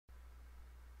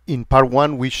In part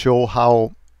 1 we show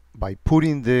how by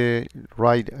putting the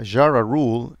right YARA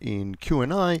rule in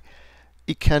QNI,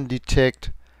 it can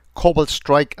detect Cobalt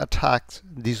strike attacks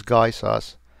disguised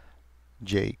as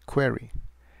jQuery.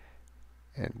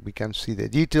 And we can see the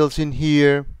details in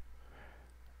here.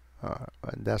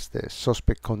 And that's the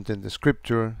suspect content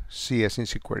descriptor, CS in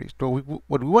queries. So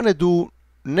what we want to do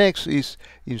next is,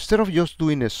 instead of just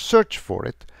doing a search for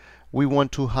it, we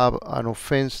want to have an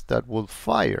offense that will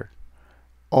fire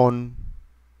on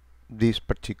this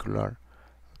particular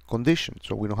condition,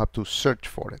 so we don't have to search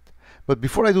for it. But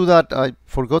before I do that, I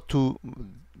forgot to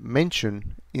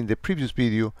mention in the previous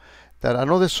video that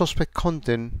another suspect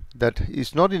content that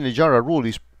is not in the YARA rule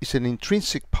is an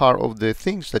intrinsic part of the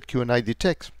things that QNI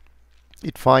detects.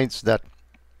 It finds that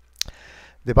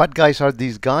the bad guys are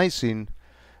disguising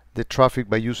the traffic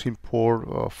by using port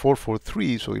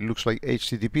 443, so it looks like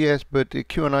HTTPS, but the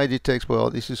QNI detects, well,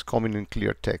 this is coming in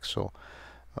clear text, so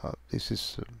this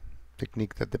is a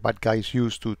technique that the bad guys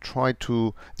use to try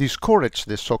to discourage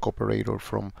the SOC operator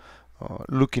from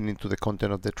looking into the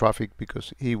content of the traffic,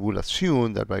 because he will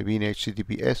assume that by being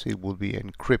HTTPS it will be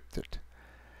encrypted.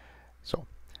 So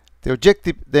the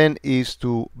objective then is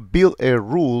to build a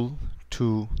rule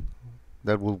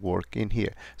that will work in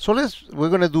here. So we're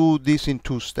going to do this in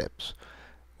 2 steps.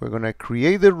 We're going to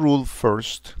create the rule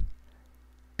first,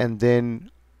 and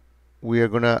then we are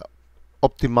going to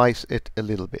optimize it a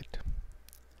little bit.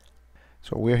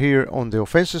 So we're here on the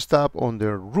offenses tab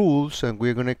under rules, and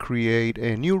we're going to create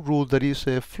a new rule that is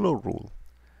a flow rule.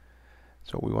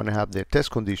 So we want to have the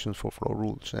test conditions for flow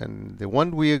rules, and the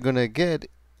one we are going to get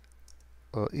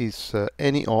is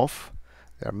any of.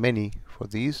 There are many for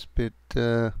these, but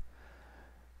the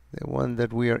one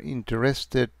that we are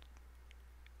interested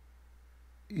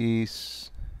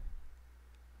is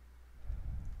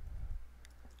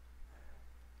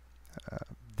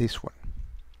this one.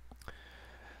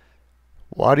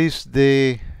 What is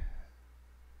the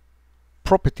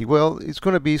property? Well, it's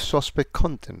going to be suspect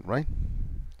content, right?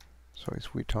 So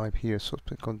as we type here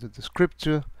suspect content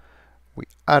descriptor, we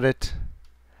add it,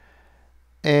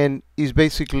 and it's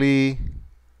basically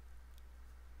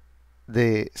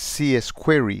the CS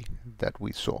query that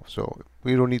we saw. So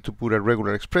we don't need to put a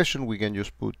regular expression, we can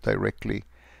just put directly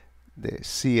the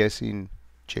CS in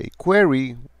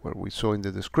jQuery, where we saw in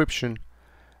the description,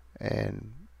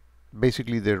 and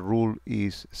basically the rule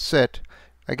is set.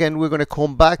 Again, we're going to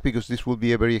come back because this will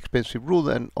be a very expensive rule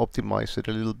and optimize it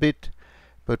a little bit,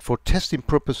 but for testing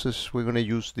purposes we're going to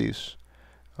use this.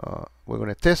 We're going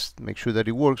to test, make sure that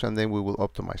it works, and then we will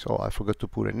optimize. Oh, I forgot to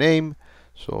put a name,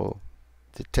 so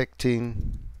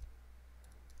detecting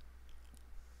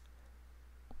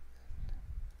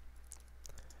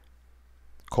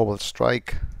Cobalt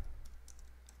strike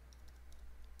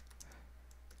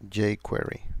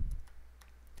jQuery.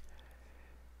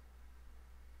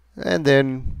 And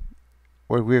then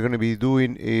what we're going to be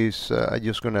doing is I'm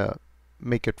just going to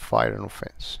make it fire an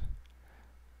offense.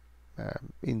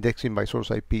 Indexing by source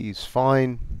IP is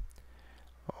fine,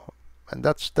 and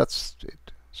that's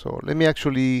it. So let me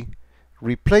actually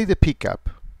replay the pickup,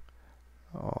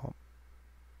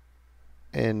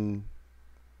 and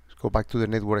let's go back to the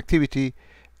network activity.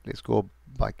 Let's go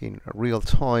back in real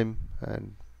time,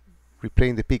 and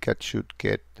replaying the pickup should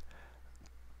get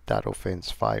that offense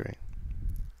firing.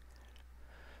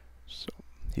 So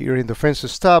here in the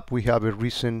offenses tab we have a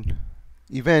recent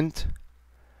event,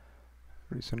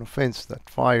 recent offense that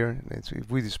fired, and so if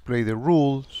we display the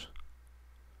rules,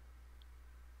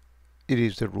 it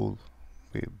is the rule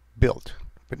we built.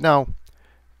 But now,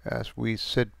 as we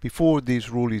said before, this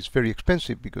rule is very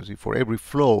expensive, because if for every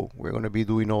flow we're going to be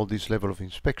doing all this level of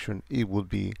inspection, it will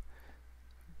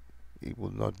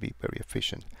not be very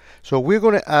efficient. So we're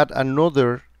going to add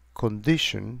another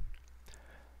condition,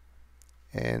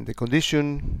 and the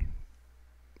condition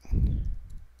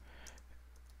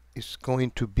is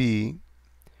going to be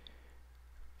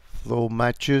flow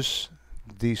matches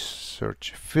this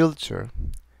search filter.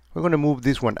 We're going to move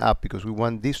this one up because we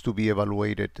want this to be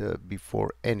evaluated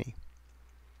before any.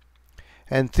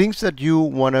 And things that you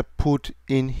want to put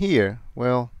in here,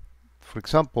 well, for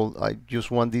example, I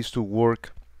just want this to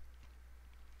work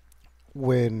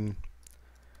when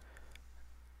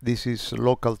this is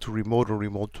local to remote or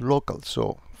remote to local.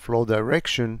 So flow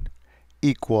direction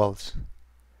equals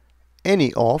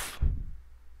any of,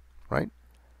 right?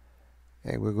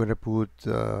 And we're going to put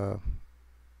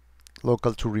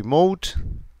local to remote,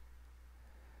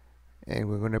 and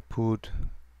we're going to put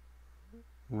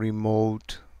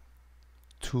remote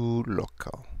to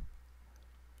local,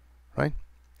 right?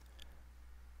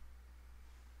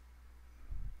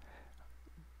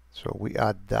 So we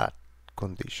add that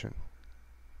condition.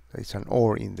 It's an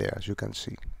OR in there, as you can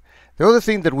see. The other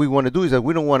thing that we want to do is that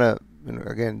we don't want to,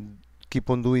 again, keep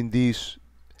on doing this,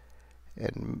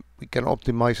 and we can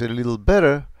optimize it a little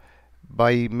better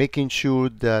by making sure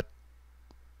that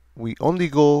we only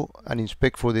go and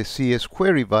inspect for the CS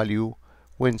query value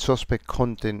when suspect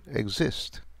content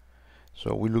exists.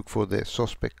 So we look for the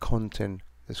suspect content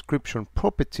description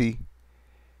property,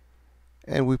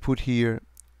 and we put here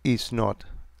is not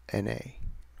NA.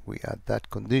 We add that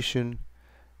condition,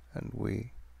 and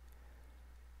we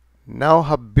now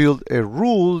have built a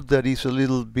rule that is a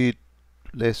little bit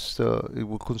less, it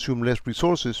will consume less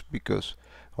resources, because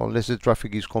unless the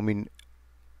traffic is coming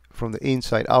from the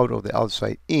inside out or the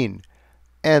outside in,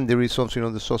 and there is something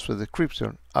on the suspect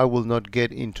description, I will not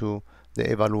get into the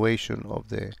evaluation of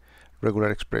the regular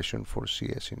expression for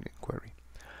CS in query.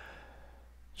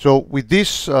 So with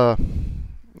this,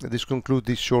 this concludes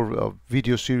this short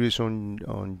video series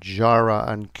on YARA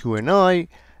and QNI,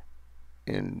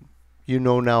 and you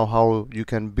know now how you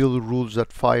can build rules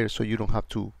that fire, so you don't have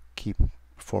to keep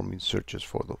performing searches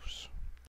for those.